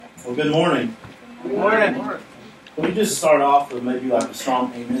Well, good morning. Good morning. Can we just start off with maybe like a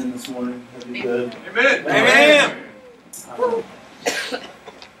strong amen this morning? That'd be good. Amen. Amen.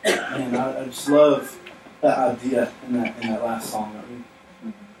 Man, I just love that idea in that last song that we.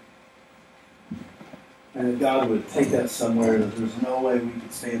 And that God would take us somewhere that there's no way we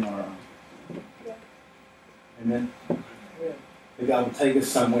could stand on our own. Amen. That God would take us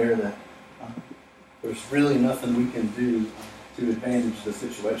somewhere that there's really nothing we can do to advantage the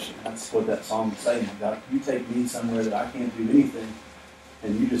situation. That's what that song is saying. God, you take me somewhere that I can't do anything,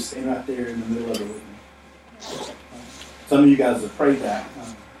 and you just stand right there in the middle of it with me. Some of you guys have prayed that.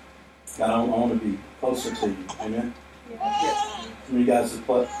 God, I want to be closer to you. Amen? Yes. Some of you guys have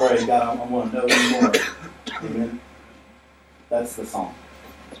prayed, God, I want to know you more. Amen? That's the song.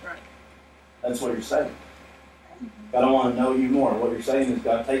 That's right. That's what you're saying. God, I want to know you more. What you're saying is,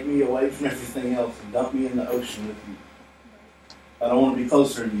 God, take me away from everything else and dump me in the ocean with you. God, I want to be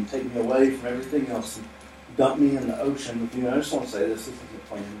closer to you. Take me away from everything else and dump me in the ocean with you. And I just want to say this isn't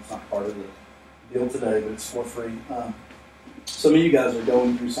planned. It's not part of the deal today, but it's for free. Some of you guys are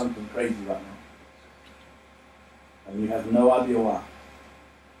going through something crazy right now. And you have no idea why.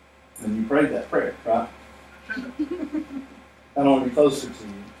 And you prayed that prayer, right? I want to be closer to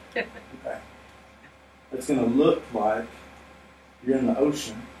you. Okay. It's going to look like you're in the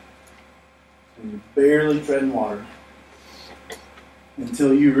ocean and you're barely treading water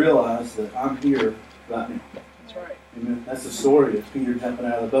until you realize that I'm here right now. That's right. Amen. That's the story of Peter jumping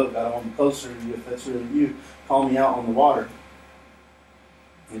out of the boat. God, I want to be closer to you. If that's really you, call me out on the water.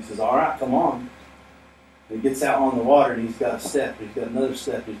 And he says, all right, come on. And he gets out on the water and he's got a step. He's got another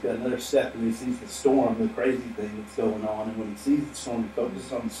step. He's got another step. And he sees the storm, the crazy thing that's going on. And when he sees the storm, he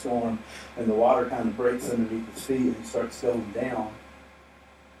focuses on the storm. And the water kind of breaks underneath his feet and he starts going down.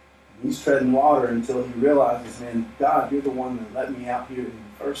 And he's treading water until he realizes, man, God, you're the one that let me out here in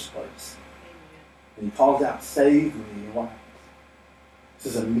the first place. And he calls out, save me. And what happens? It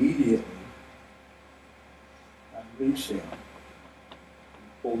says immediately, I reached down and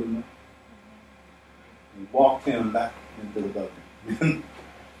pulled him up. And walked him back into the boat. They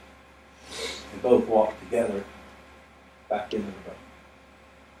both walked together back into the boat.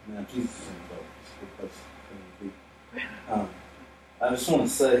 Now Jesus is in the boat. It's a good place for him to be. I just want to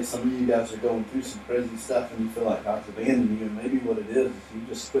say, some of you guys are going through some crazy stuff and you feel like God's abandoned you, and maybe what it is you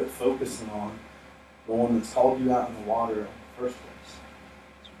just quit focusing on the one that's called you out in the water in the first place.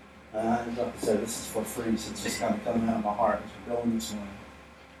 And I'd like to say this is for free, since it's kind of coming out of my heart as we're going this morning.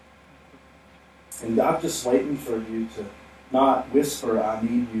 And God's just waiting for you to not whisper, I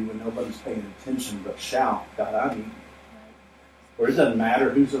need you, when nobody's paying attention, but shout, God, I need you. Or it doesn't matter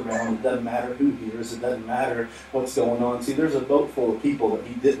who's around, it doesn't matter who hears, it doesn't matter what's going on. See, there's a boat full of people that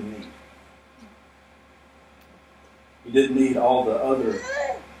he didn't need. He didn't need all the other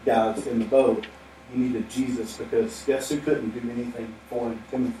guys in the boat. He needed Jesus, because guess who couldn't do anything for him?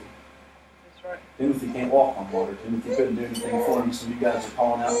 Timothy. That's right. Timothy can't walk on water. Timothy couldn't do anything for him. Some of you guys are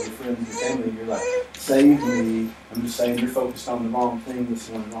calling out to your friends and family, and you're like, save me. I'm just saying you're focused on the wrong thing this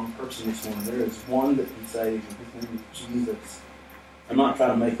morning, wrong person this morning. There is one that can save, and his name is Jesus. I'm not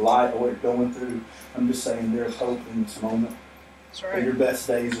trying to make light of what you're going through. I'm just saying there's hope in this moment. That's right. That your best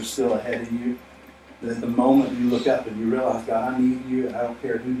days are still ahead of you. That the moment you look up and you realize, God, I need you, and I don't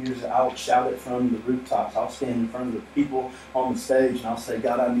care who hears it. I'll shout it from the rooftops. I'll stand in front of the people on the stage and I'll say,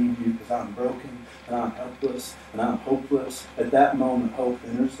 God, I need you because I'm broken and I'm helpless and I'm hopeless. At that moment, hope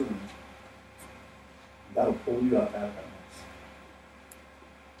enters the room. God will pull you up out of that mess.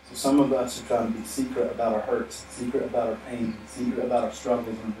 So some of us are trying to be secret about our hurts, secret about our pain, secret about our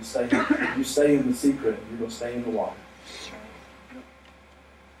struggles, and just saying, you stay in the secret and you're going to stay in the water.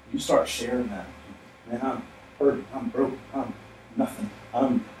 You start sharing that. Man, I'm hurting, I'm broken, I'm nothing.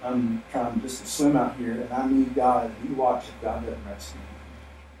 I'm trying just to swim out here, and I need God. And you watch if God doesn't rescue me.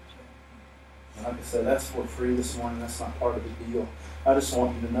 And like I said, that's for free this morning. That's not part of the deal. I just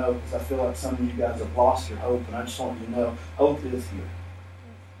want you to know, because I feel like some of you guys have lost your hope, and I just want you to know, hope is here.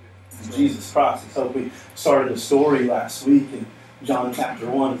 And Jesus Christ is hope. We started a story last week in John chapter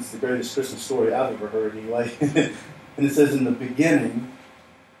 1. It's the greatest Christmas story I've ever heard anyway. And it says, in the beginning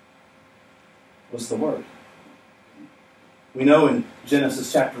was the Word. We know in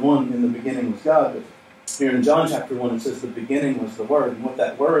Genesis chapter 1, in the beginning was God, but here in John chapter 1, it says the beginning was the Word. And what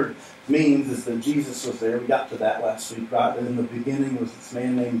that word means is that Jesus was there. We got to that last week, right? That in the beginning was this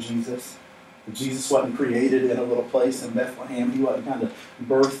man named Jesus. And Jesus wasn't created in a little place in Bethlehem. He wasn't kind of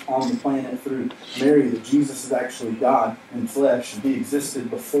birthed on the planet through Mary. That Jesus is actually God in flesh. And he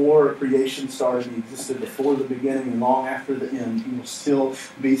existed before creation started. He existed before the beginning, and long after the end. He will still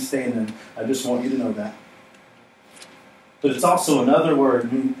be standing. I just want you to know that. But it's also another word,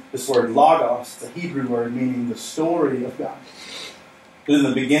 this word logos, it's a Hebrew word meaning the story of God. In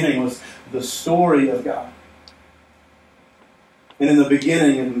the beginning was the story of God. And in the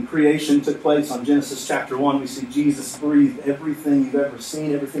beginning, and creation took place on Genesis chapter 1, we see Jesus breathed everything you've ever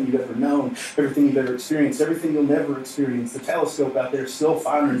seen, everything you've ever known, everything you've ever experienced, everything you'll never experience. The telescope out there is still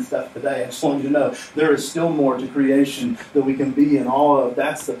finding stuff today. I just want you to know there is still more to creation that we can be in awe of.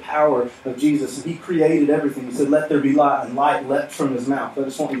 That's the power of Jesus. And He created everything. He said, let there be light, and light leapt from His mouth. I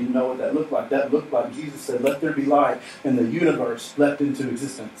just want you to know what that looked like. That looked like Jesus said, let there be light, and the universe leapt into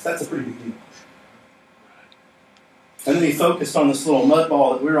existence. That's a pretty big deal. And then He focused on this little mud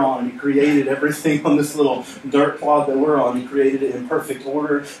ball that we're on, and He created everything on this little dirt clod that we're on. He created it in perfect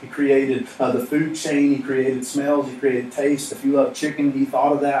order. He created the food chain. He created smells. He created taste. If you love chicken, He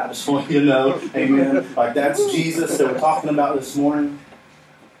thought of that. I just want you to know. Amen. Like that's Jesus that we're talking about this morning.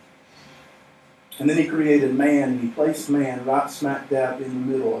 And then He created man, and He placed man right smack dab in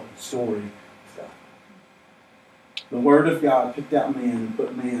the middle of the story of God. The Word of God picked out man and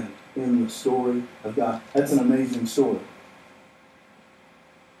put man in the story of God. That's an amazing story.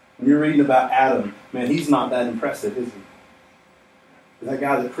 When you're reading about Adam, man, he's not that impressive, is he? That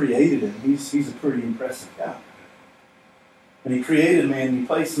guy that created him, he's a pretty impressive guy. And He created man, and He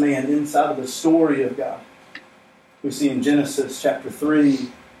placed man inside of the story of God. We see in Genesis chapter 3,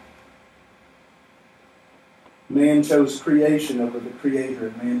 man chose creation over the Creator,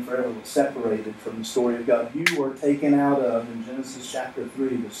 and man forever was separated from the story of God. You were taken out of, in Genesis chapter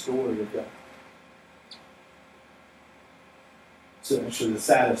 3, the story of God. It's actually the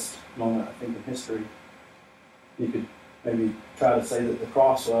saddest moment, I think, in history. You could maybe try to say that the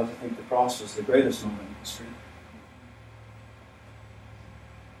cross was. I think the cross was the greatest moment in history.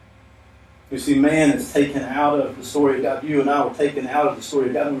 You see, man is taken out of the story of God. You and I were taken out of the story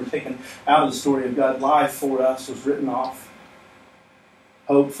of God. When we were taken out of the story of God, life for us was written off.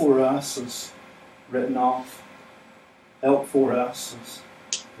 Hope for us was written off. Help for us was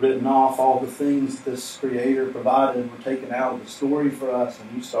written off. All the things this Creator provided were taken out of the story for us,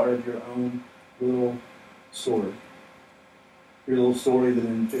 and you started your own little story. Your little story that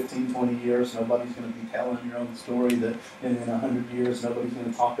in 15, 20 years nobody's going to be telling, your own story that in 100 years nobody's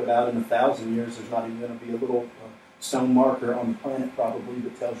going to talk about. In 1,000 years there's not even going to be a little stone marker on the planet probably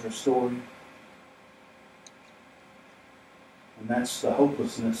that tells your story. And that's the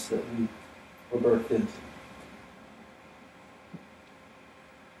hopelessness that we were birthed into.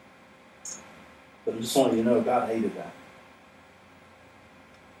 But I just want you to know God hated that.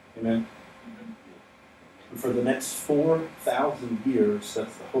 Amen? And for the next 4,000 years,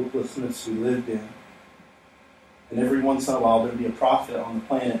 that's the hopelessness we lived in. And every once in a while, there'd be a prophet on the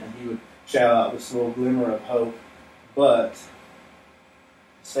planet, and he would shout out this little glimmer of hope. But the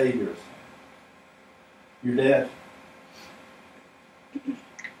Savior's coming. You're dead.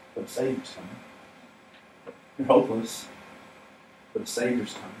 But the Savior's coming. You're hopeless. But the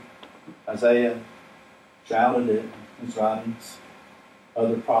Savior's coming. Isaiah shouted it in his writings.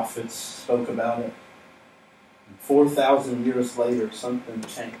 Other prophets spoke about it. 4,000 years later, something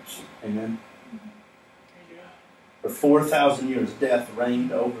changed. Amen? For 4,000 years, death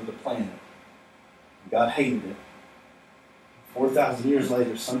reigned over the planet. God hated it. 4,000 years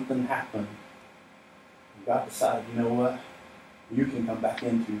later, something happened. And God decided, you know what? You can come back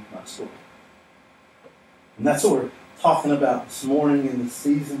into my story. And that's what we're talking about this morning in this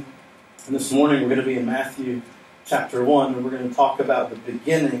season. And this morning, we're going to be in Matthew chapter 1, and we're going to talk about the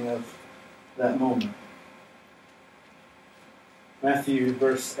beginning of that moment. Matthew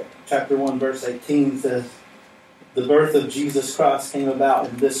chapter 1, verse 18 says, the birth of Jesus Christ came about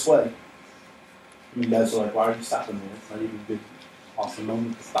in this way. And you guys are like, why are you stopping me? It's not even a good, awesome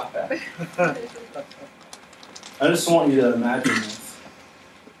moment to stop at. I just want you to imagine this.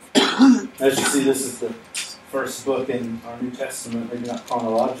 As you see, this is the first book in our New Testament, maybe not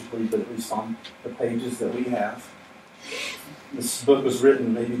chronologically, but at least on the pages that we have. This book was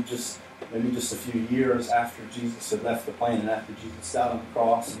written maybe just a few years after Jesus had left the planet, after Jesus died on the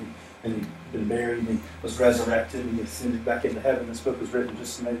cross and he'd been buried and he was resurrected and he ascended back into heaven. This book was written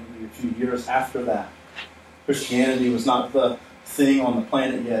just maybe a few years after that. Christianity was not the thing on the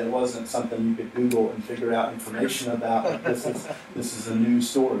planet yet. It wasn't something you could Google and figure out information about. This is a new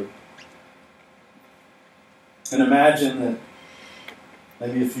story. And imagine that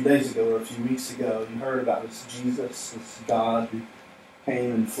maybe a few days ago or a few weeks ago you heard about this Jesus, this God who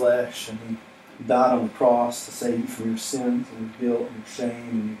came in flesh, and he died on the cross to save you from your sins and your guilt and your shame,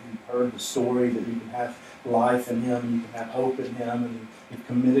 and you've heard the story that you can have life in Him, you can have hope in Him, and you've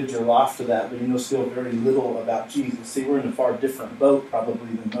committed your life to that, but you know still very little about Jesus. See, we're in a far different boat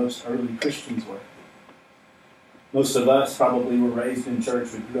probably than most early Christians were. Most of us probably were raised in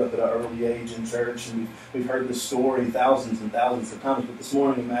church. We grew up at an early age in church, and we've heard this story thousands and thousands of times. But this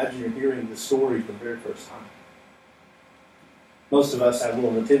morning, imagine you're hearing this story for the very first time. Most of us have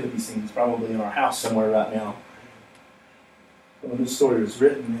little nativity scenes probably in our house somewhere right now. But when this story was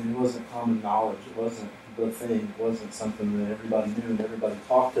written, it wasn't common knowledge. It wasn't the thing. It wasn't something that everybody knew and everybody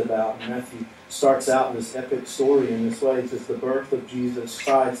talked about. And Matthew starts out this epic story in this way. He says the birth of Jesus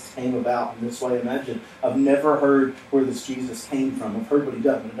Christ came about in this way. Imagine, I've never heard where this Jesus came from. I've heard what he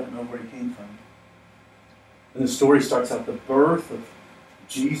done, but I don't know where he came from. And the story starts out, the birth of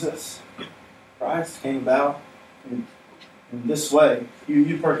Jesus Christ came about in this way.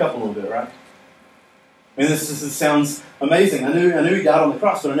 You perk up a little bit, right? I mean, this sounds amazing. I knew he died on the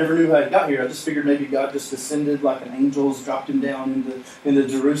cross, but I never knew how he got here. I just figured maybe God just descended like an angel, dropped him down into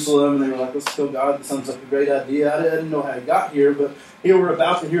Jerusalem, and they were like, let's kill God. That sounds like a great idea. I didn't know how he got here, but here we're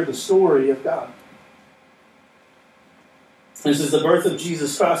about to hear the story of God. And it says, the birth of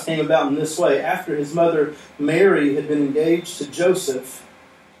Jesus Christ came about in this way. After his mother Mary had been engaged to Joseph,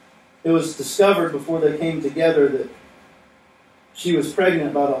 it was discovered before they came together that she was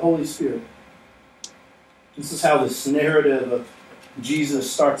pregnant by the Holy Spirit. This is how this narrative of Jesus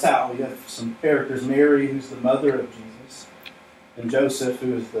starts out. We have some characters, Mary, who's the mother of Jesus, and Joseph,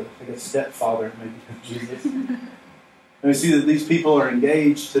 who is the, stepfather, maybe, of Jesus. And we see that these people are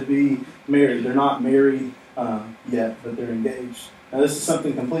engaged to be married. They're not married yet, but they're engaged. Now, this is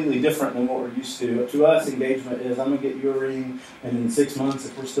something completely different than what we're used to. To us, engagement is, I'm going to get you a ring, and in 6 months,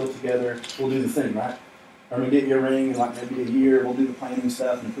 if we're still together, we'll do the thing, right? I'm going to get you a ring in like maybe a year. We'll do the planning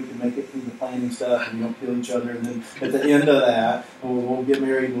stuff, and if we can make it through the planning stuff and we don't kill each other, and then at the end of that, we'll get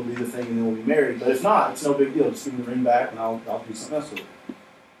married, we'll do the thing, and then we'll be married. But if not, it's no big deal. Just give me the ring back, and I'll do something else with it.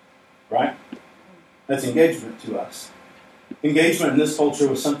 Right? That's engagement to us. Engagement in this culture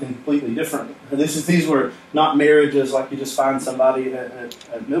was something completely different. These were not marriages like you just find somebody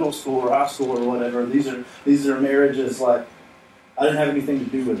at middle school or high school or whatever. These are marriages like I didn't have anything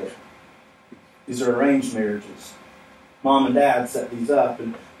to do with it. These are arranged marriages. Mom and dad set these up,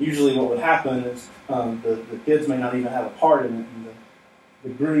 and usually what would happen is the kids may not even have a part in it. And the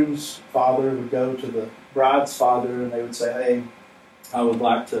groom's father would go to the bride's father, and they would say, hey, I would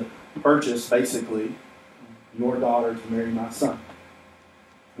like to purchase, basically, your daughter to marry my son.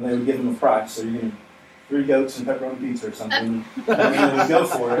 And they would give him a price. So you're getting 3 goats and pepperoni pizza or something. And they would go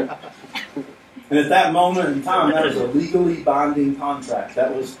for it. And at that moment in time, that was a legally binding contract.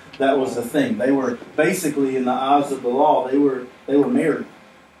 That was the thing. They were basically, in the eyes of the law, they were married.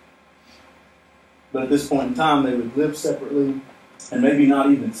 But at this point in time, they would live separately and maybe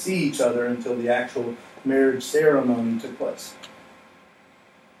not even see each other until the actual marriage ceremony took place.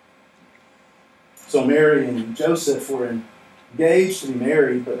 So Mary and Joseph were engaged to be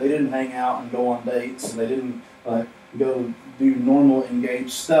married, but they didn't hang out and go on dates, and they didn't go do normal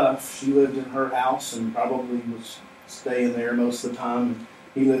engaged stuff. She lived in her house and probably was staying there most of the time, and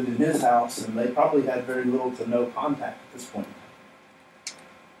he lived in his house, and they probably had very little to no contact at this point.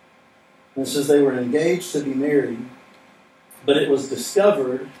 And it says they were engaged to be married, but it was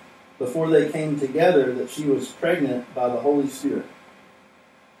discovered before they came together that she was pregnant by the Holy Spirit.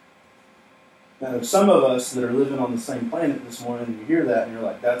 Now, there's some of us that are living on the same planet this morning, and you hear that, and you're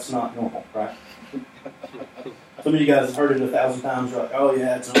like, that's not normal, right? Some of you guys have heard it 1,000 times. You're like, oh,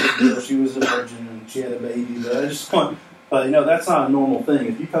 yeah, it's no big deal. She was a virgin, and she had a baby. But I just want, that's not a normal thing.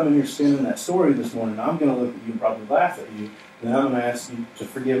 If you come in here spinning that story this morning, I'm going to look at you and probably laugh at you. And I'm going to ask you to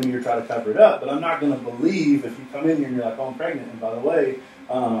forgive me or try to cover it up. But I'm not going to believe if you come in here and you're like, oh, I'm pregnant. And by the way,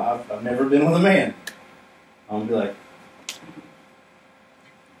 I've never been with a man. I'm going to be like,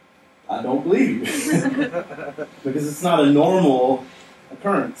 I don't believe you. Because it's not a normal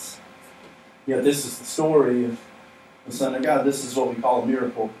occurrence. Yet this is the story of the Son of God. This is what we call a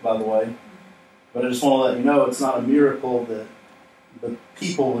miracle, by the way. But I just want to let you know it's not a miracle that the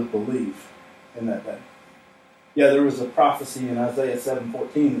people would believe in that day. Yeah, there was a prophecy in Isaiah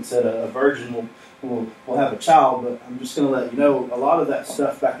 7:14 that said a virgin will have a child, but I'm just going to let you know a lot of that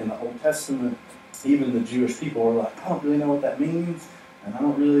stuff back in the Old Testament, even the Jewish people were like, I don't really know what that means, and I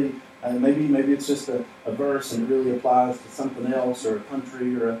don't really... maybe it's just a verse and it really applies to something else or a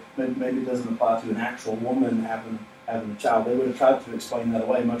country, or maybe it doesn't apply to an actual woman having a child. They would have tried to explain that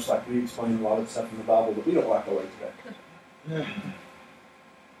away, much like we explain a lot of stuff in the Bible that we don't like away today.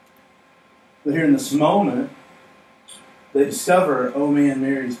 But here in this moment, they discover, oh man,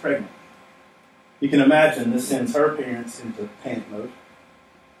 Mary's pregnant. You can imagine this sends her parents into panic mode.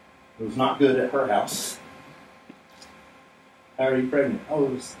 It was not good at her house. How are you pregnant? Oh,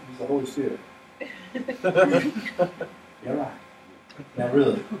 it was the Holy Spirit. You're right. Now,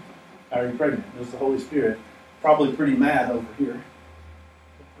 really, how are you pregnant? It was the Holy Spirit. probably pretty mad over here.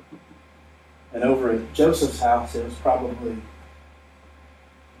 And over at Joseph's house, it was probably,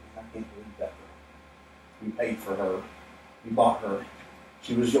 I can't believe that. You paid for her. You bought her.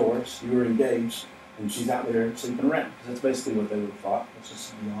 She was yours. You were engaged. And she's out there sleeping around. That's basically what they would have thought. Let's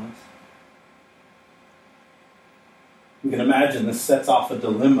just be honest. You can imagine this sets off a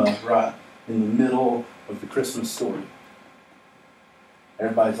dilemma right in the middle of the Christmas story.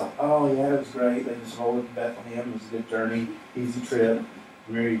 Everybody's like, oh yeah, it was great. They just rolled to Bethlehem. It was a good journey, easy trip.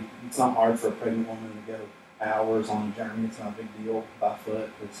 It's not hard for a pregnant woman to go hours on a journey. It's not a big deal by foot.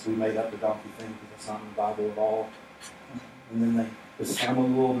 We made up the donkey thing because it's not in the Bible at all. And then they just found a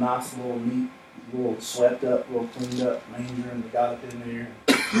little nice, little neat, little swept up, little cleaned up manger, and they got it in there.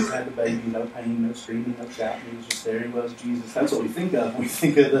 Just had the baby, no pain, no screaming, no shouting. He was just there. He was Jesus. That's what we think of when we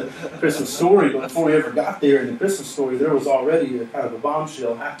think of the Christmas story. But before we ever got there in the Christmas story, there was already a kind of a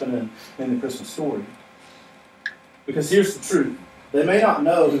bombshell happening in the Christmas story. Because here's the truth. They may not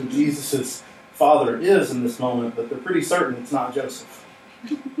know who Jesus' father is in this moment, but they're pretty certain it's not Joseph.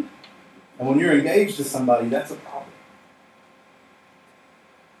 And when you're engaged to somebody, that's a problem.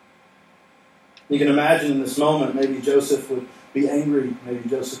 You can imagine in this moment, maybe Joseph would be angry, maybe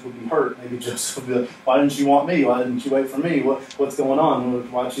Joseph would be hurt, maybe Joseph would be like, why didn't you want me? Why didn't you wait for me? What's going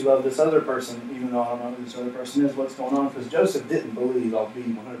on? Why did she love this other person, even though I don't know who this other person is? What's going on? Because Joseph didn't believe, I'll be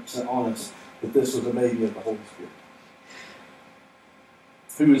 100% honest, that this was a baby of the Holy Spirit.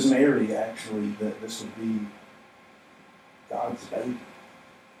 Who is Mary, actually, that this would be God's baby?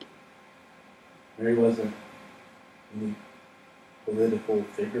 Mary wasn't any political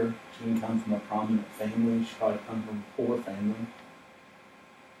figure. She didn't come from a prominent family. She probably come from a poor family.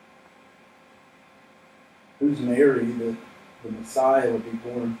 Who's Mary that the Messiah would be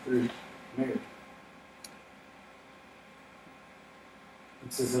born through Mary?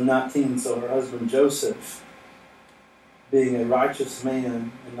 It says in 19, so her husband Joseph, being a righteous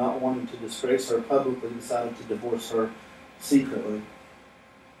man and not wanting to disgrace her publicly, decided to divorce her secretly.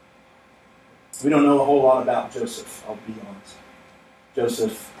 We don't know a whole lot about Joseph, I'll be honest.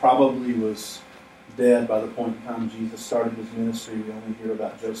 Joseph probably was dead by the point in time Jesus started his ministry. We only hear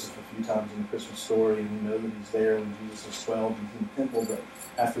about Joseph a few times in the Christmas story, and we know that he's there when Jesus was 12 and in the temple, but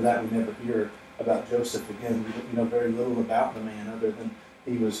after that we never hear about Joseph again. We know very little about the man other than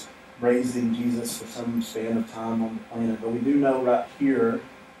he was raising Jesus for some span of time on the planet. But we do know right here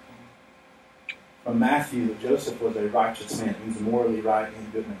from Matthew that Joseph was a righteous man. He was a morally right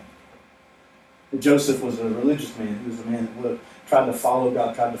and good man. Joseph was a religious man. He was a man that would have tried to follow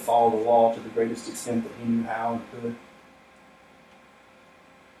God, tried to follow the law to the greatest extent that he knew how and could.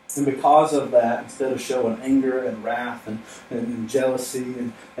 And because of that, instead of showing anger and wrath and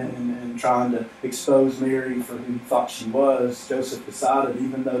jealousy and trying to expose Mary for who he thought she was, Joseph decided,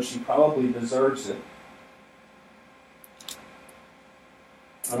 even though she probably deserves it,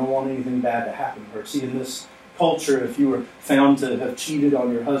 I don't want anything bad to happen to her. See, in this culture, if you were found to have cheated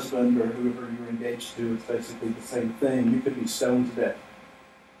on your husband or whoever you were engaged to, it's basically the same thing. You could be stoned to death.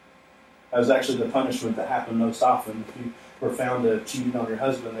 That was actually the punishment that happened most often. If you were found to have cheated on your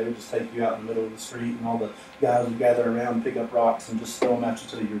husband, they would just take you out in the middle of the street, and all the guys would gather around, pick up rocks, and just throw them at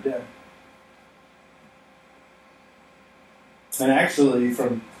you until you're dead. And actually,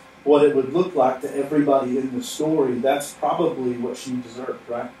 from what it would look like to everybody in the story, that's probably what she deserved,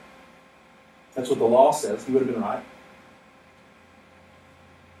 right? That's what the law says. He would have been right.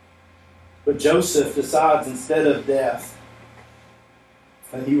 But Joseph decides instead of death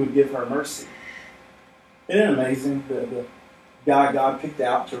that he would give her mercy. Isn't it amazing that the guy God picked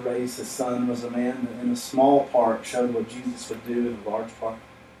out to raise his son was a man that in a small part showed what Jesus would do in a large part?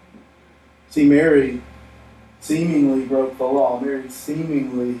 See, Mary seemingly broke the law. Mary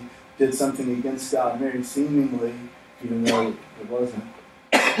seemingly did something against God. Mary seemingly, even though it wasn't,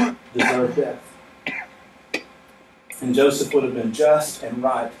 deserved death. And Joseph would have been just and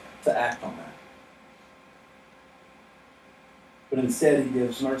right to act on that. But instead he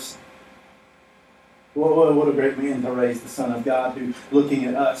gives mercy. What a great man to raise the Son of God who, looking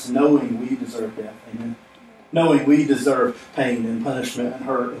at us, knowing we deserve death, amen, knowing we deserve pain and punishment and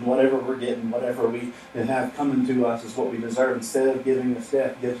hurt and whatever we're getting, whatever we have coming to us is what we deserve. Instead of giving us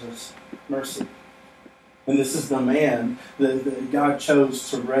death, gives us mercy. And this is the man that God chose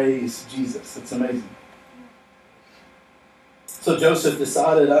to raise Jesus. It's amazing. So Joseph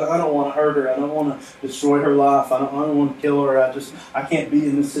decided, I don't want to hurt her. I don't want to destroy her life. I don't want to kill her. I can't be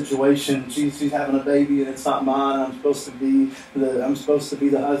in this situation. She's having a baby and it's not mine. I'm supposed to be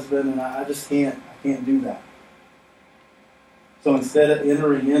the husband, and I just can't do that. So instead of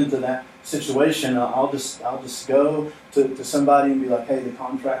entering into that situation, I'll just go to somebody and be like, hey, the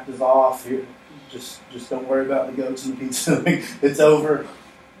contract is off. Here, Just don't worry about the goats and the pizza. It's over.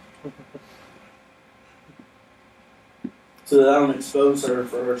 So that I don't expose her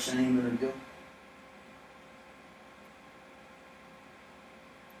for her shame and her guilt.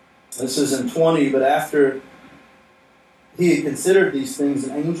 This is in 20, but after he had considered these things,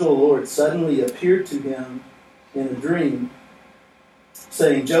 an angel of the Lord suddenly appeared to him in a dream,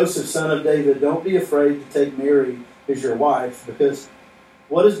 saying, Joseph, son of David, don't be afraid to take Mary as your wife, because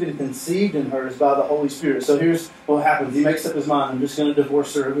what has been conceived in her is by the Holy Spirit. So here's what happens. He makes up his mind. I'm just going to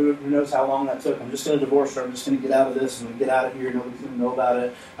divorce her. Who knows how long that took? I'm just going to divorce her. I'm just going to get out of this. I'm going to get out of here. Nobody's going to know about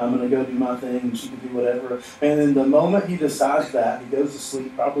it. I'm going to go do my thing, and she can do whatever. And then the moment he decides that, he goes to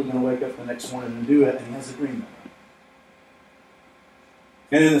sleep, probably going to wake up the next morning and do it, and he has a dream.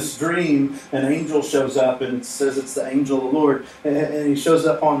 And in this dream, an angel shows up, and it says it's the angel of the Lord. And he shows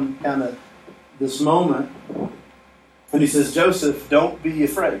up on kind of this moment, and he says, Joseph, don't be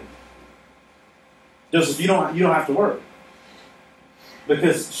afraid. Joseph, you don't have to worry.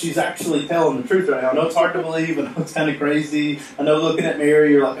 Because she's actually telling the truth right now. I know it's hard to believe, and I know it's kind of crazy. I know looking at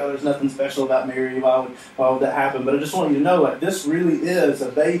Mary, you're like, oh, there's nothing special about Mary. Why would that happen? But I just want you to know, like, this really is a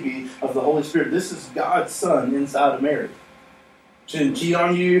baby of the Holy Spirit. This is God's Son inside of Mary. She didn't cheat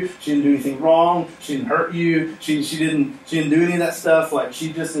on you. She didn't do anything wrong. She didn't hurt you. She didn't do any of that stuff. Like,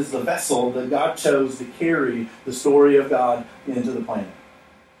 she just is the vessel that God chose to carry the story of God into the planet.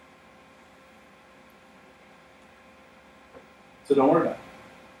 So don't worry about it.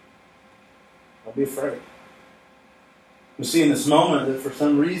 Don't be afraid. We see in this moment that for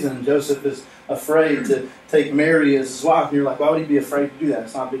some reason Joseph is afraid to take Mary as his wife. And you're like, why would he be afraid to do that?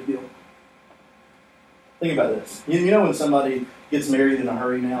 It's not a big deal. Think about this. You know when somebody gets married in a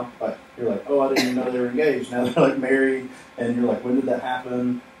hurry now? Like, you're like, oh, I didn't even know they were engaged. Now they're like married, and you're like, when did that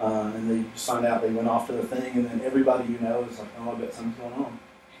happen? And then you just find out they went off to the thing, and then everybody you know is like, oh, I bet something's going on.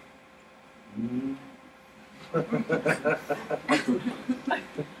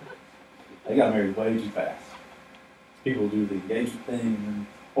 They got married way too fast. People do the engagement thing,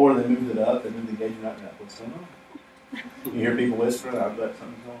 or they moved it up, they moved the engagement up, and that's what's going on. You hear people whispering, I bet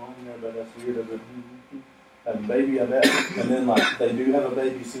something's going on there, I bet that's weird, I bet having a baby, I bet. And then, like, they do have a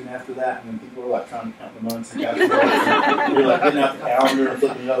baby soon after that, and then people are, like, trying to count the months and calculate. You're, like, getting out the calendar and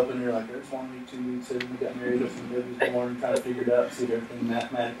flipping it open, and you're like, there's 1 week, 2 weeks, and we got married, there's some babies born, trying to figure it out, see if everything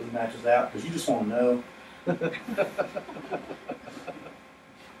mathematically matches out, because you just want to know.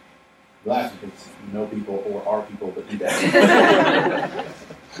 Laughing because you know people or are people that do that.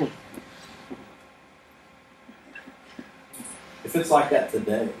 If it's like that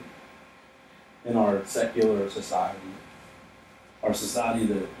today, in our secular society, our society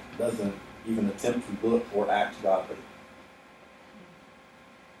that doesn't even attempt to look or act godly,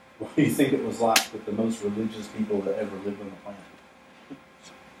 what do you think it was like with the most religious people that ever lived on the planet?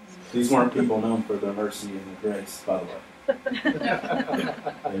 These weren't people known for their mercy and their grace, by the way.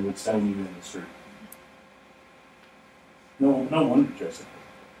 They would stone you in the street. No wonder Joseph.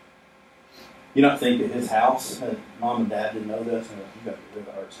 You don't think at his house, mom and dad didn't know this, and like, you got to get rid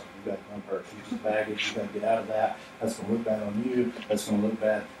of her, son. You got to dump her. She's just baggage. You got to get out of that. That's going to look bad on you. That's going to look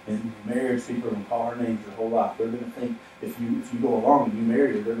bad in your marriage. People are going to call her names your whole life. They're going to think if you go along and you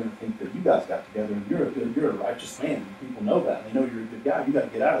marry her, they're going to think that you guys got together and you're a righteous man. And people know that. They know you're a good guy. You got to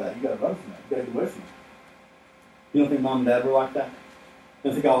get out of that. You got to run from that. You got to get away from it. You don't think mom and dad were like that?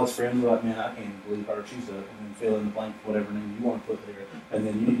 You don't think all his friends were like, man, I can't even believe her. She's a, and then fill in the blank, whatever name you want to put there, and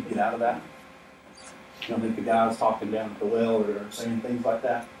then you need to get out of that? You don't think the guys talking down at the well are saying things like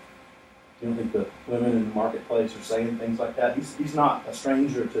that? You don't think the women in the marketplace are saying things like that? He's not a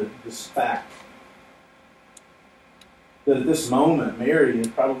stranger to this fact. That at this moment, Mary is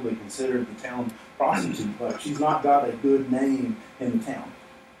probably considered the town prostitute. Like, she's not got a good name in the town.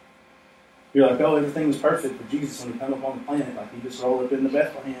 You're like, oh, everything was perfect for Jesus when he come up on the planet. Like, he just rolled up into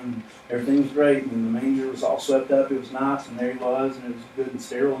Bethlehem, and everything was great, and the manger was all swept up, it was nice, and there he was, and it was a good and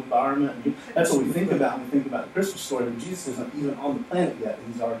sterile environment. And that's what we think about when we think about the Christmas story, but Jesus isn't even on the planet yet,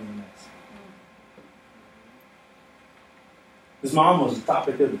 and he's already in the mess. His mom was the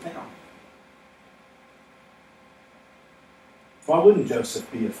topic of the town. Why wouldn't Joseph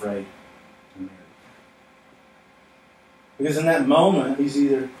be afraid to marry? Because in that moment, he's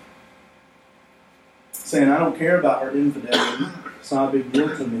either saying, I don't care about her infidelity, it's not a big deal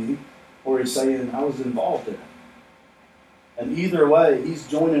to me, or he's saying, I was involved in it. And either way, he's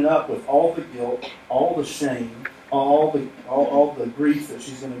joining up with all the guilt, all the shame, all the grief that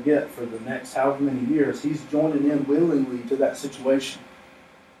she's going to get for the next however many years. He's joining in willingly to that situation.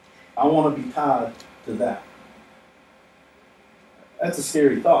 I want to be tied to that. That's a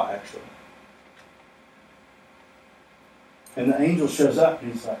scary thought, actually. And the angel shows up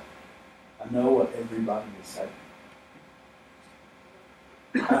and he's like, I know what everybody is saying.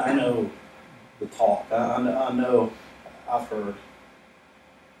 I know the talk. I know I've heard.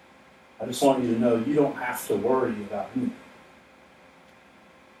 I just want you to know you don't have to worry about anything.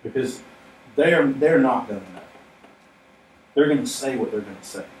 Because they're not going to know. They're going to say what they're going to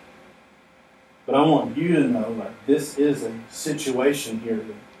say. But I want you to know, like, this is a situation here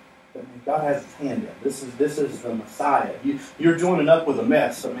that God has his hand in. This is the Messiah. You're joining up with a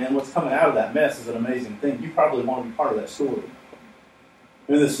mess, but man, what's coming out of that mess is an amazing thing. You probably want to be part of that story.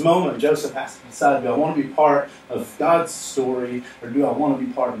 In this moment, Joseph has to decide, do I want to be part of God's story, or do I want to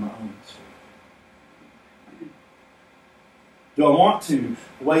be part of my own story? Do I want to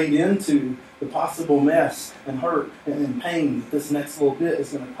wade into the possible mess and hurt and pain that this next little bit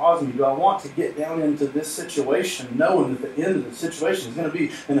is going to cause me? Do I want to get down into this situation knowing that the end of the situation is going to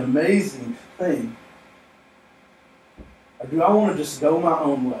be an amazing thing? Or do I want to just go my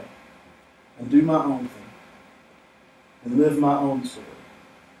own way and do my own thing and live my own story?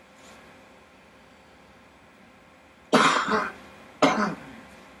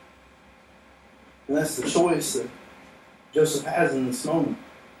 And that's the choice that Joseph has in this moment.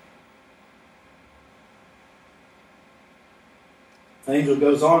 The angel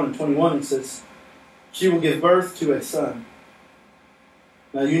goes on in 21 and says, she will give birth to a son.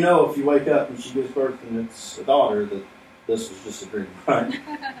 Now you know if you wake up and she gives birth and it's a daughter that this was just a dream, right?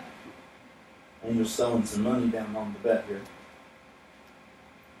 Angel's sewing some money down on the bet here.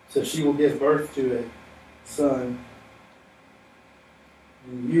 So she will give birth to a son.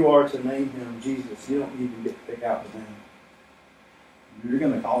 And you are to name him Jesus. You don't even get to pick out the name. You're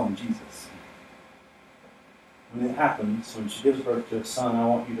going to call him Jesus. When it happens, when she gives birth to a son, I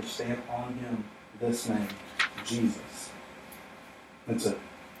want you to stamp on him this name, Jesus. It's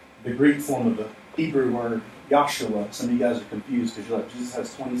the Greek form of the Hebrew word Yahshua. Some of you guys are confused because you're like, Jesus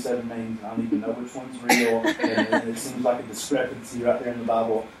has 27 names and I don't even know which one's real. And it seems like a discrepancy right there in the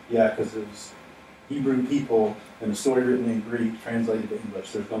Bible. Yeah, because it was Hebrew people and a story written in Greek translated to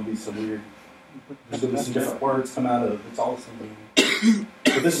English. There's going to be some different words come out of it. It's all the same meaning.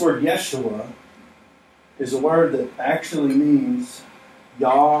 But this word Yeshua is a word that actually means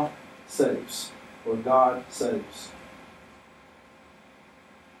Yah saves, or God saves.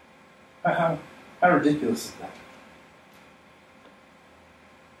 How ridiculous is that?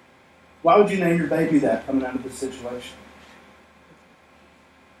 Why would you name your baby that coming out of this situation?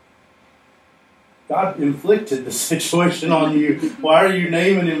 God inflicted the situation on you. Why are you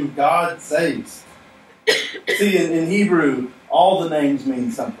naming him God saves? See, in Hebrew, all the names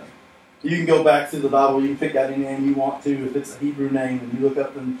mean something. You can go back through the Bible, you can pick out any name you want to. If it's a Hebrew name and you look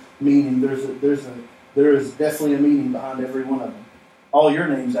up the meaning, there is definitely a meaning behind every one of them. All your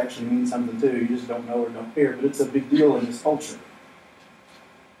names actually mean something too. You just don't know or don't care, but it's a big deal in this culture.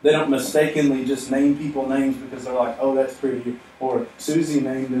 They don't mistakenly just name people names because they're like, oh, that's pretty. Or Susie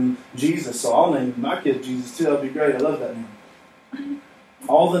named him Jesus, so I'll name my kid Jesus too. That'll be great. I love that name.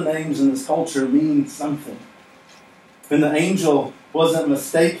 All the names in this culture mean something. And the angel wasn't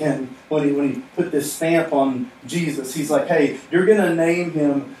mistaken when he put this stamp on Jesus. He's like, hey, you're going to name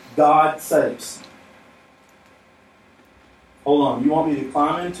him God Saves. Hold on. You want me to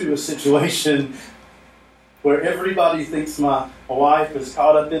climb into a situation where everybody thinks my wife is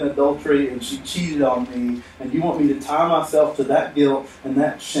caught up in adultery and she cheated on me, and you want me to tie myself to that guilt and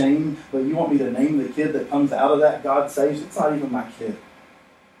that shame, but you want me to name the kid that comes out of that God saves? It's not even my kid.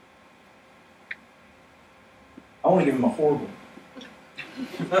 I want to give him a horrible.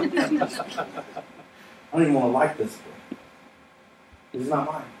 I don't even want to like this boy. He's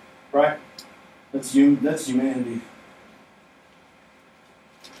not mine, right? That's humanity.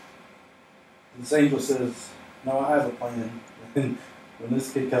 This angel says, no, I have a plan. And when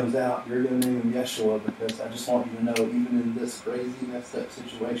this kid comes out, you're going to name him Yeshua, because I just want you to know, even in this crazy, messed up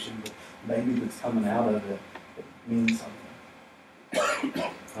situation, the baby that's coming out of it, it means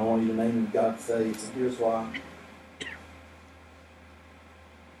something. I want you to name him God Saves. And here's why.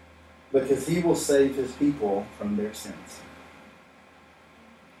 Because he will save his people from their sins.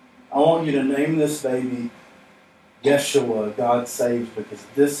 I want you to name this baby Yeshua, God saves, because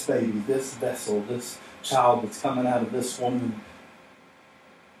this baby, this vessel, this child that's coming out of this woman,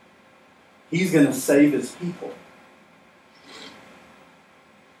 he's going to save his people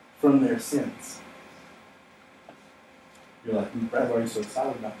from their sins. You're like, Brad, why are you so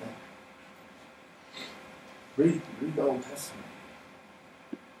excited about that? Read the Old Testament.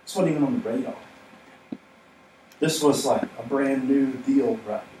 This wasn't even on the radar. This was like a brand new deal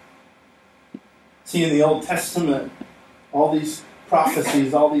right here. See, in the Old Testament, all these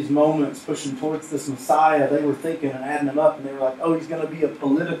prophecies, all these moments pushing towards this Messiah, they were thinking and adding them up, and they were like, oh, he's going to be a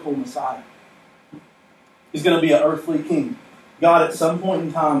political Messiah. He's going to be an earthly king. God at some point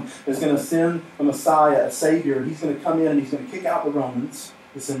in time is going to send a Messiah, a Savior. He's going to come in and he's going to kick out the Romans,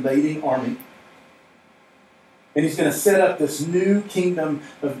 this invading army. And he's going to set up this new kingdom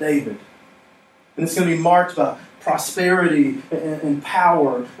of David. And it's going to be marked by prosperity and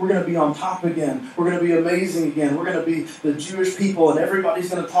power. We're going to be on top again. We're going to be amazing again. We're going to be the Jewish people, and everybody's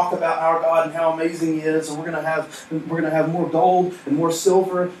going to talk about our God and how amazing He is. And we're going to have more gold and more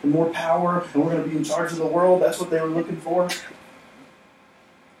silver and more power, and we're going to be in charge of the world. That's what they were looking for.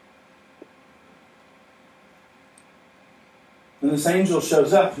 And this angel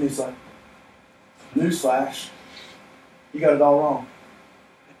shows up, and he's like, "Newsflash, you got it all wrong.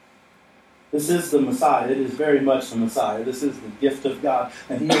 This is the Messiah. It is very much the Messiah. This is the gift of God.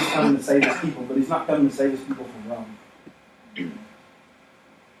 And He is coming to save His people, but He's not coming to save His people from Rome.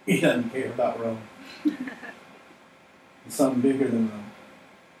 He doesn't care about Rome. It's something bigger than Rome.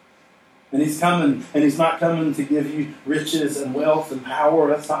 And He's coming, and He's not coming to give you riches and wealth and power.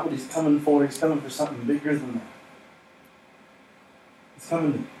 That's not what He's coming for. He's coming for something bigger than that. He's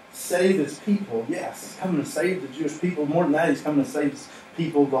coming to save His people. Yes, He's coming to save the Jewish people. More than that, He's coming to save His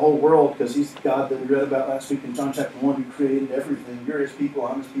people, the whole world, because He's the God that we read about last week in John chapter 1 who created everything. You're His people,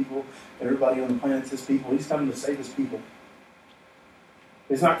 I'm His people, everybody on the planet's His people. He's coming to save His people.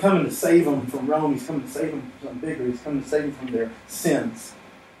 He's not coming to save them from Rome. He's coming to save them from something bigger. He's coming to save them from their sins.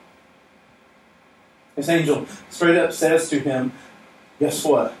 This angel straight up says to him, guess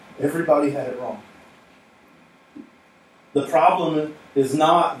what? Everybody had it wrong. The problem is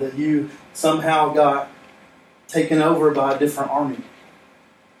not that you somehow got taken over by a different army.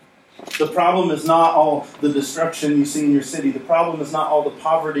 The problem is not all the destruction you see in your city. The problem is not all the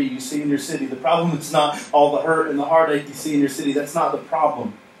poverty you see in your city. The problem is not all the hurt and the heartache you see in your city. That's not the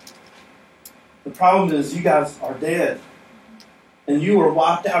problem. The problem is you guys are dead. And you were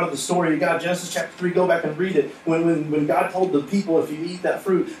wiped out of the story of God. Genesis chapter 3, go back and read it. When God told the people, if you eat that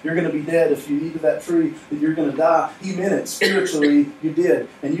fruit, you're going to be dead. If you eat of that tree, that you're going to die. He meant it. Spiritually, you did.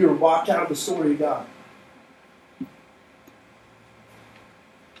 And you were wiped out of the story of God.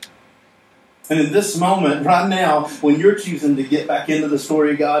 And in this moment, right now, when you're choosing to get back into the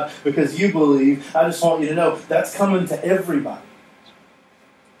story of God because you believe, I just want you to know, that's coming to everybody.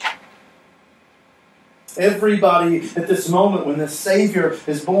 Everybody at this moment when this Savior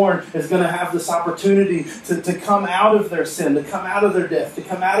is born is going to have this opportunity to come out of their sin, to come out of their death, to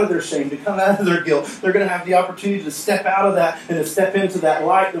come out of their shame, to come out of their guilt. They're going to have the opportunity to step out of that and to step into that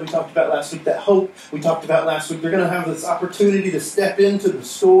light that we talked about last week, that hope we talked about last week. They're going to have this opportunity to step into the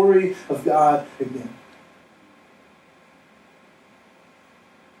story of God again.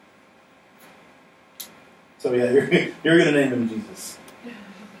 So yeah, you're going to name Him Jesus.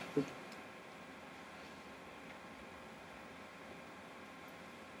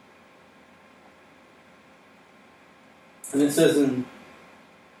 And it says in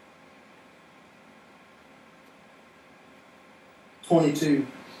 22,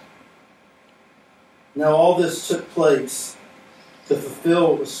 now all this took place to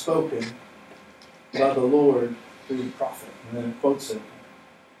fulfill what was spoken by the Lord through the prophet. And then it quotes it.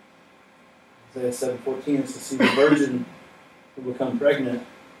 Isaiah 7:14 is to see the virgin will become pregnant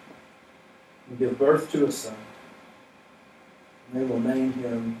and give birth to a son. And they will name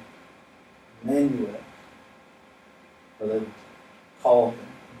him Emmanuel. Or they call him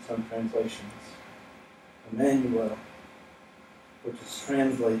in some translations Emmanuel, which is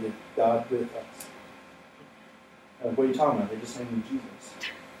translated God with us. What are you talking about? They just named him Jesus.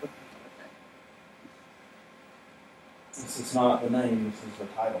 This is not the name, this is the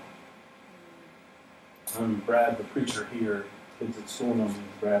title. I'm Brad the preacher here. Kids at school know me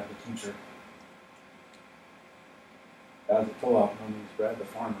as Brad the teacher. Guys at co-op know me as Brad the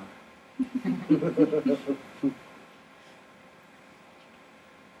farmer.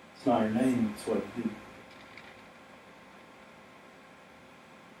 It's not your name, it's what you do.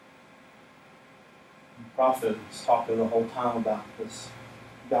 The prophet is talking the whole time about this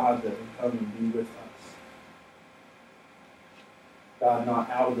God that would come and be with us. God not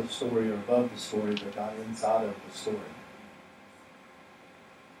out of the story or above the story, but God inside of the story.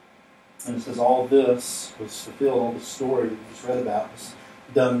 And it says all this was fulfilled, all the story we just read about was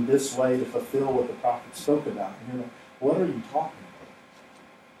done this way to fulfill what the prophet spoke about. And you're like, what are you talking about?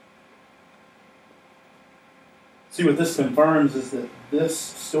 See, what this confirms is that this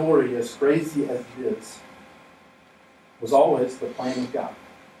story, as crazy as it is, was always the plan of God.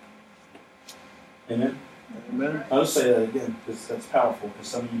 Amen? Amen. I'll just say that again, because that's powerful, because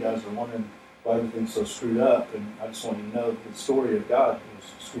some of you guys are wondering why everything's so screwed up, and I just want you to know that the story of God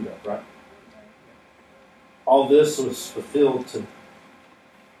was screwed up, right? All this was fulfilled to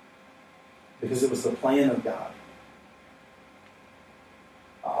because it was the plan of God.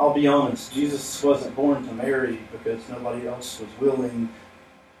 I'll be honest, Jesus wasn't born to Mary because nobody else was willing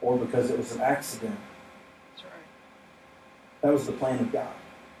or because it was an accident. That's right. That was the plan of God.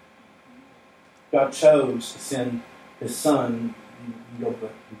 God chose to send His Son. You'll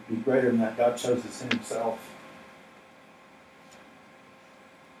be greater than that. God chose to send Himself.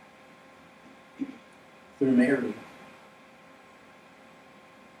 Through Mary.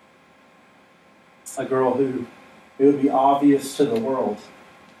 A girl who, it would be obvious to the world,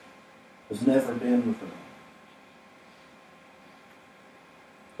 has never been with a man.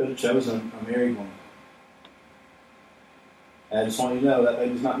 Could have chosen a married woman. And I just want you to know that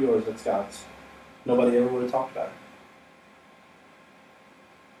baby's not yours, that's God's. Nobody ever would have talked about it.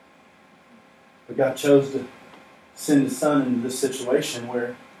 But God chose to send His Son into this situation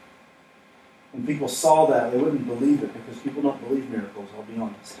where when people saw that, they wouldn't believe it because people don't believe miracles, I'll be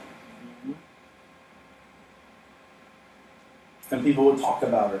honest. And people would talk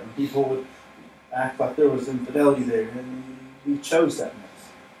about it, and people would act like there was infidelity there, and He chose that mess.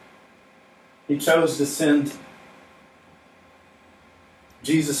 He chose to send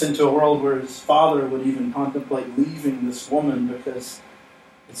Jesus into a world where His Father would even contemplate leaving this woman because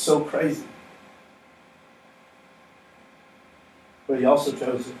it's so crazy. But He also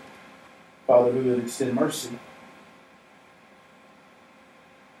chose a Father who would extend mercy.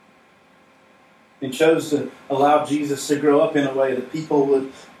 He chose to allow Jesus to grow up in a way that people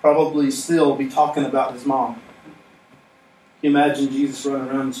would probably still be talking about His mom. Can you imagine Jesus running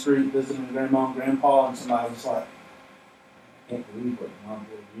around the street visiting Grandma and Grandpa, and somebody was like, I can't believe what your mom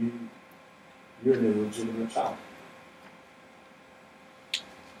did. You're a new legitimate child.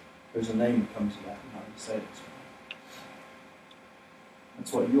 There's a name that comes to that. I'm not going to say it.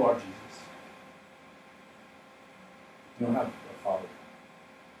 That's what you are, Jesus. You don't have a father.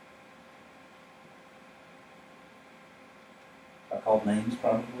 Got called names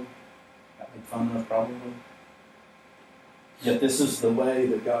probably. Got made fun of probably. Yet this is the way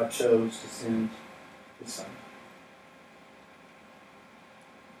that God chose to send His Son.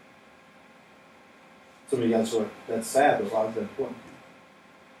 Some of you guys are like, that's sad, but why is that important?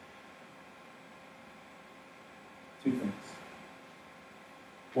 Two things.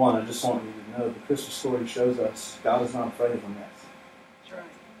 One, I just want you to know the Christmas story shows us God is not afraid of a mess. That's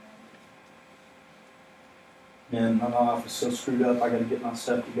right. Man, my life is so screwed up, I got to get my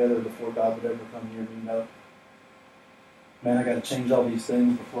stuff together before God would ever come near me. No. Man, I got to change all these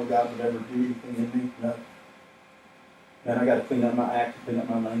things before God would ever do anything in me. No. Man, I got to clean up my act, clean up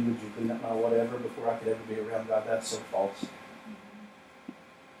my language, and clean up my whatever before I could ever be around God. That's so false.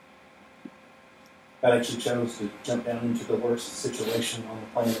 God actually chose to jump down into the worst situation on the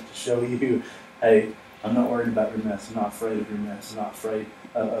planet to show you, hey, I'm not worried about your mess. I'm not afraid of your mess. I'm not afraid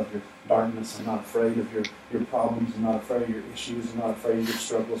of your darkness. I'm not afraid of your problems. I'm not afraid of your issues. I'm not afraid of your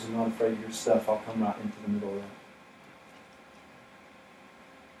struggles. I'm not afraid of your stuff. I'll come right into the middle of that.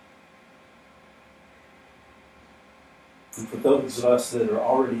 And for those of us that are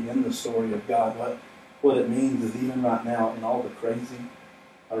already in the story of God, what it means is even right now, in all the crazy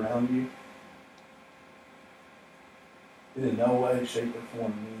around you, it in no way, shape, or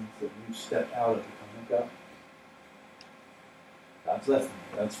form means that you stepped out of the plan of God. God's left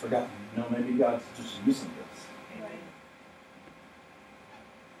me. God's forgotten me. Maybe God's just using this.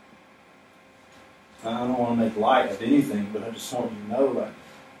 I don't want to make light of anything, but I just want you to know that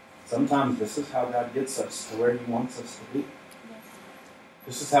sometimes this is how God gets us to where He wants us to be.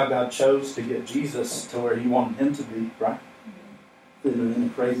 This is how God chose to get Jesus to where He wanted Him to be, right? In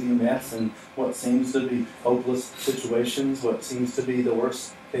a crazy mess and what seems to be hopeless situations, what seems to be the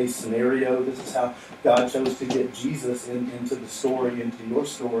worst case scenario. This is how God chose to get Jesus into the story, into your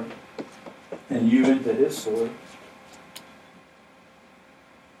story, and you into His story.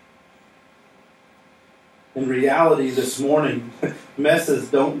 In reality, this morning, messes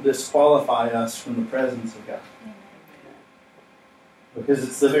don't disqualify us from the presence of God. Because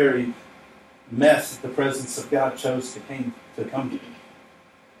it's the very mess that the presence of God chose to come to.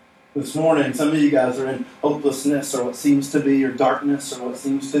 This morning, some of you guys are in hopelessness or what seems to be your darkness or what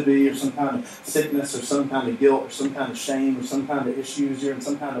seems to be or some kind of sickness or some kind of guilt or some kind of shame or some kind of issues. You're in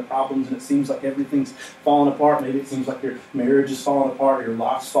some kind of problems and it seems like everything's falling apart. Maybe it seems like your marriage is falling apart, your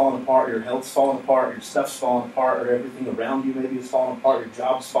life's falling apart, your health's falling apart, your stuff's falling apart, or everything around you maybe is falling apart, your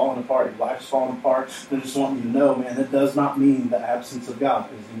job's falling apart, your life's falling apart. And I just want you to know, man, that does not mean the absence of God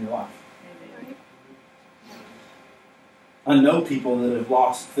is in your life. I know people that have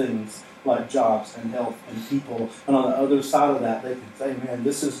lost things like jobs and health and people, and on the other side of that, they can say, man,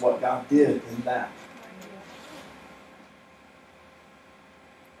 this is what God did in that.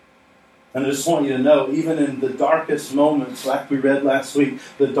 And I just want you to know, even in the darkest moments, like we read last week,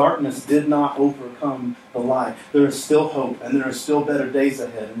 the darkness did not overcome the light. There is still hope, and there are still better days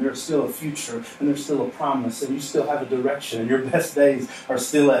ahead, and there is still a future, and there's still a promise, and you still have a direction, and your best days are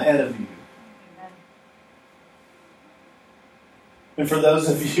still ahead of you. And for those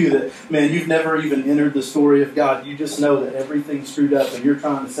of you that, man, you've never even entered the story of God, you just know that everything's screwed up and you're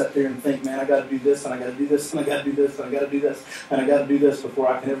trying to sit there and think, man, I got to do this, and I got to do this, and I got to do this, and I got to do this, and I got to do this before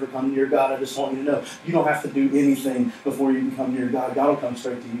I can ever come near God. I just want you to know, you don't have to do anything before you can come near God. God will come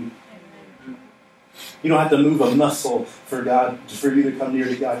straight to you. You don't have to move a muscle for you to come near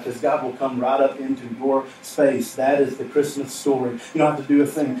to God, because God will come right up into your space. That is the Christmas story. You don't have to do a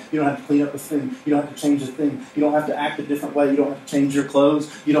thing. You don't have to clean up a thing. You don't have to change a thing. You don't have to act a different way. You don't have to change your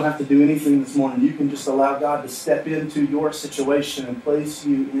clothes. You don't have to do anything this morning. You can just allow God to step into your situation and place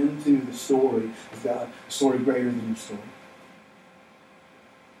you into the story of God, a story greater than your story.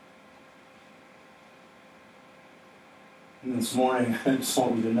 And this morning, I just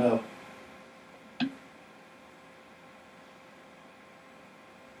want you to know,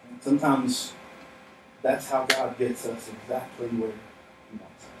 sometimes that's how God gets us exactly where He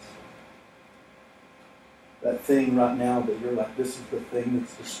wants us. That thing right now that you're like, this is the thing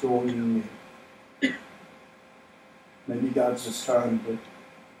that's destroying me. Maybe God's just trying to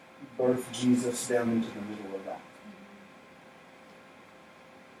birth Jesus down into the middle of that.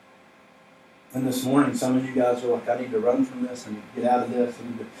 And this morning, some of you guys are like, I need to run from this, I need to get out of this, I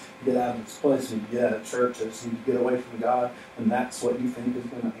need to get out of this place, I need to get out of church, I just need to get away from God. And that's what you think is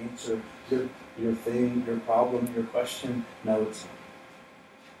going to answer your thing, your problem, your question. No, it's not.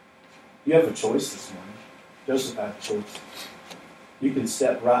 You have a choice this morning. Joseph had a choice. You can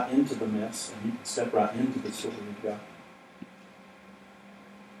step right into the mess, and you can step right into the story of God.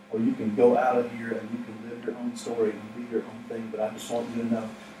 Or you can go out of here and you can live your own story and be your own thing. But I just want you to know,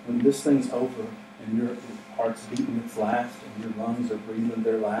 when this thing's over and your heart's beating its last and your lungs are breathing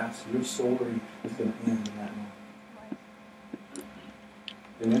their last, your story is going to end in that moment.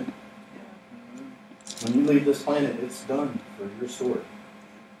 Amen? When you leave this planet, it's done for your story.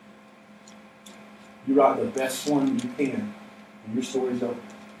 You write the best one you can, and your story's over.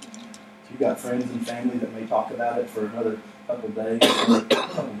 You've got friends and family that may talk about it for another couple of days, another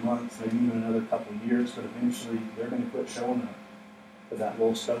couple of months, maybe even another couple of years, but eventually they're going to quit showing up with that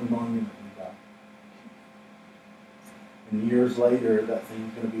little stone monument you got. And years later, that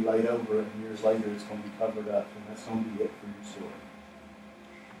thing's going to be laid over, and years later it's going to be covered up, and that's going to be it for your story.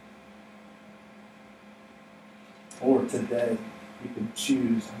 Or today, you can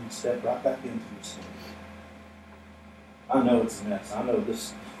choose and step right back into your story. I know it's a mess. I know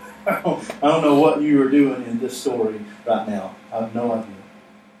this. I don't know what you are doing in this story right now. I have no idea.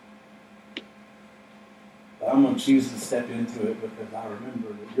 But I'm going to choose to step into it because I remember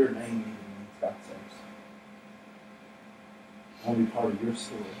that your name even means God saves. I want to be part of your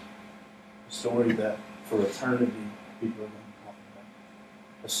story. A story that for eternity people are going to talk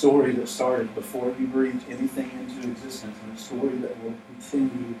about. A story that started before you breathed anything into existence, and a story that will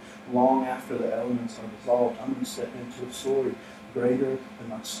continue long after the elements are dissolved. I'm going to step into a story greater than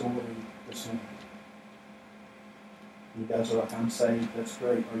my story this morning. You guys are like, I'm saved. That's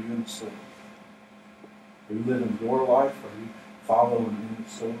great. Are you in the story? Are you living your life? Or are you following in the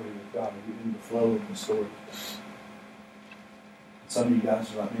story of God? Are you in the flow of the story of God? Some of you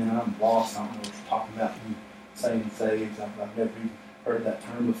guys are like, man, I'm lost. I don't know what you're talking about. You saying saved. I've never even heard that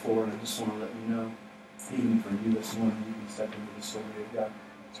term before, and I just want to let you know, even for you this morning, you can step into the story of God.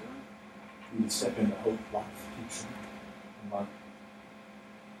 You can step into hope, life, future, and life.